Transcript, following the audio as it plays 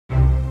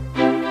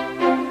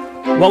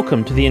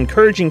Welcome to the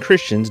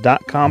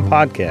EncouragingChristians.com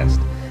podcast.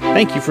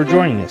 Thank you for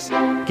joining us.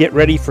 Get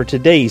ready for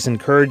today's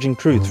encouraging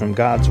truth from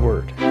God's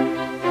Word.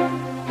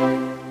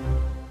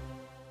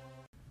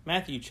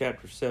 Matthew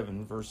chapter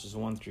 7, verses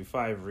 1 through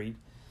 5 read,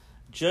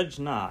 "Judge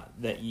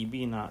not, that ye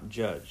be not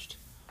judged.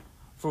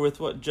 For with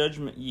what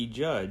judgment ye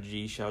judge,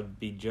 ye shall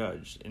be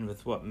judged, and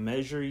with what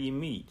measure ye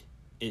mete,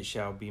 it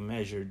shall be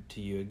measured to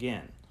you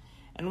again.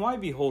 And why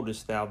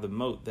beholdest thou the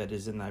mote that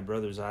is in thy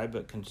brother's eye,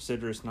 but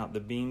considerest not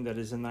the beam that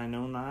is in thine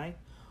own eye?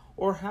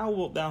 Or how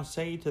wilt thou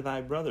say to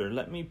thy brother,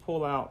 Let me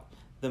pull out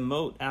the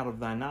mote out of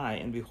thine eye,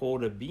 and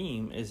behold, a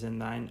beam is in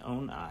thine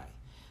own eye?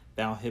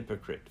 Thou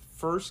hypocrite,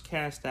 first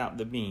cast out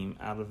the beam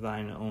out of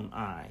thine own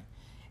eye,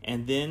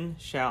 and then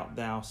shalt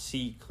thou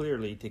see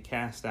clearly to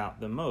cast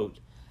out the mote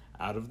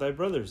out of thy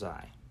brother's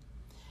eye."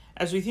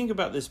 As we think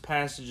about this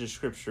passage of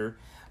Scripture,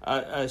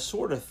 a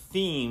sort of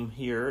theme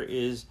here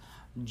is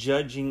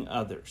judging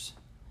others.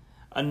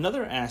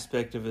 Another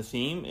aspect of a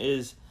theme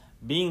is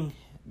being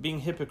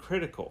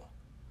hypocritical.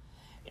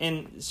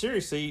 And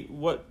seriously,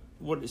 what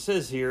it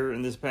says here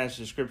in this passage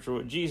of Scripture,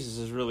 what Jesus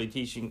is really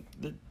teaching,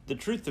 the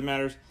truth of the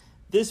matter is,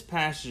 this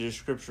passage of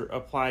Scripture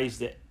applies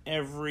to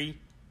every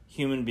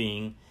human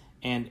being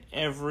and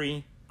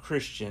every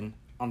Christian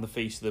on the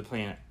face of the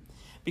planet.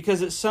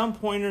 Because at some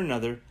point or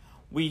another,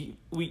 we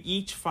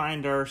each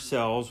find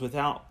ourselves,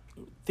 without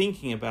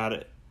thinking about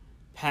it,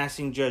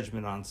 passing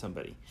judgment on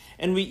somebody.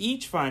 And we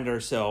each find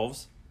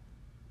ourselves,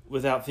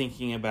 without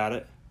thinking about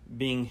it,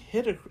 being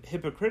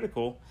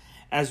hypocritical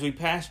as we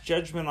pass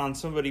judgment on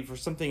somebody for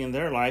something in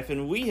their life,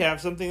 and we have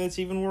something that's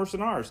even worse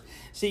than ours.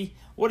 See,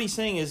 what he's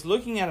saying is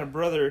looking at a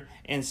brother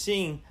and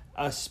seeing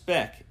a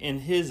speck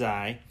in his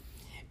eye,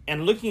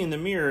 and looking in the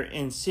mirror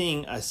and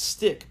seeing a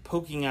stick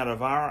poking out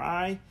of our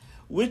eye,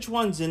 which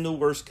one's in the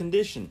worst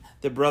condition?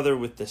 The brother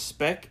with the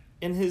speck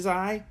in his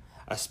eye,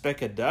 a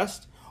speck of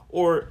dust,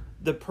 or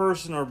the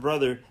person or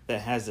brother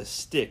that has a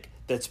stick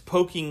that's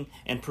poking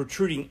and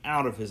protruding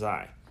out of his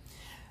eye?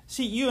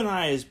 See, you and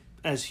I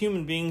as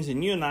human beings,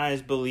 and you and I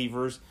as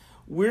believers,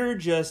 we're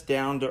just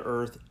down to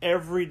earth,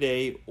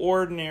 everyday,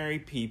 ordinary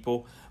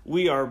people.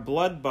 We are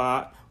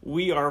blood-bought,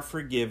 we are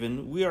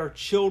forgiven, we are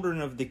children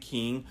of the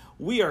King,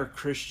 we are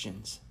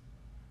Christians.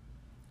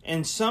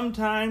 And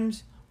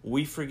sometimes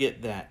we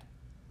forget that.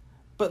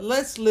 But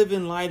let's live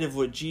in light of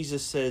what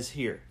Jesus says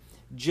here.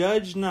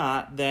 Judge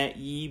not, that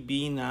ye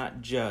be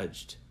not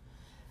judged.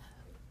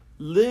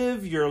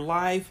 Live your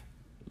life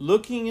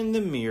looking in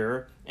the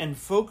mirror and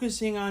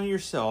focusing on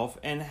yourself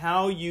and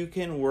how you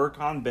can work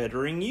on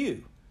bettering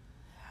you.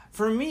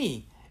 For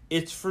me,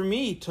 it's for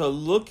me to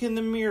look in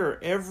the mirror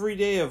every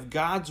day of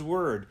God's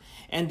Word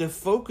and to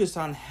focus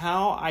on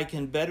how I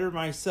can better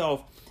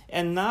myself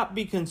and not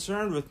be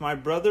concerned with my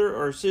brother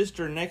or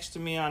sister next to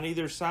me on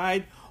either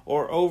side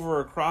or over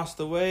across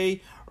the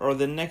way or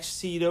the next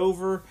seat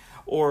over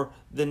or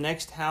the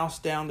next house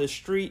down the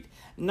street.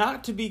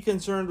 Not to be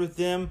concerned with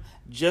them,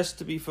 just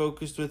to be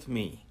focused with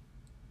me.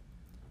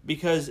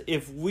 Because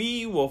if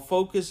we will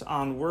focus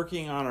on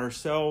working on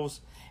ourselves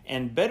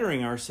and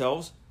bettering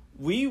ourselves,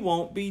 we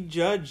won't be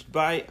judged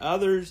by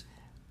others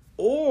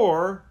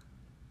or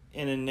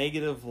in a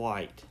negative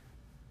light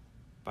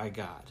by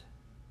God.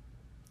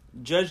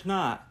 Judge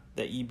not,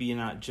 that ye be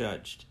not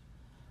judged.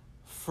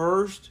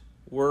 First,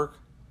 work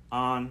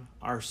on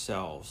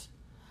ourselves.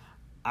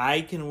 I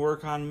can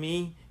work on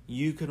me,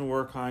 you can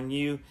work on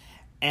you.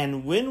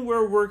 And when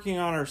we're working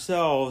on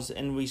ourselves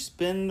and we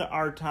spend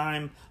our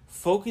time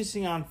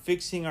focusing on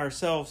fixing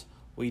ourselves,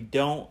 we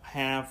don't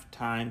have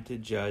time to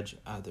judge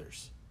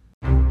others.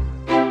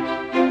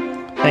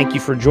 Thank you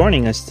for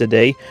joining us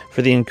today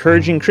for the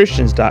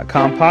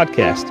EncouragingChristians.com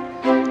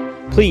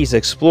podcast. Please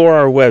explore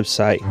our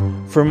website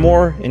for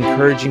more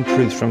encouraging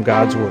truths from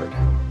God's Word.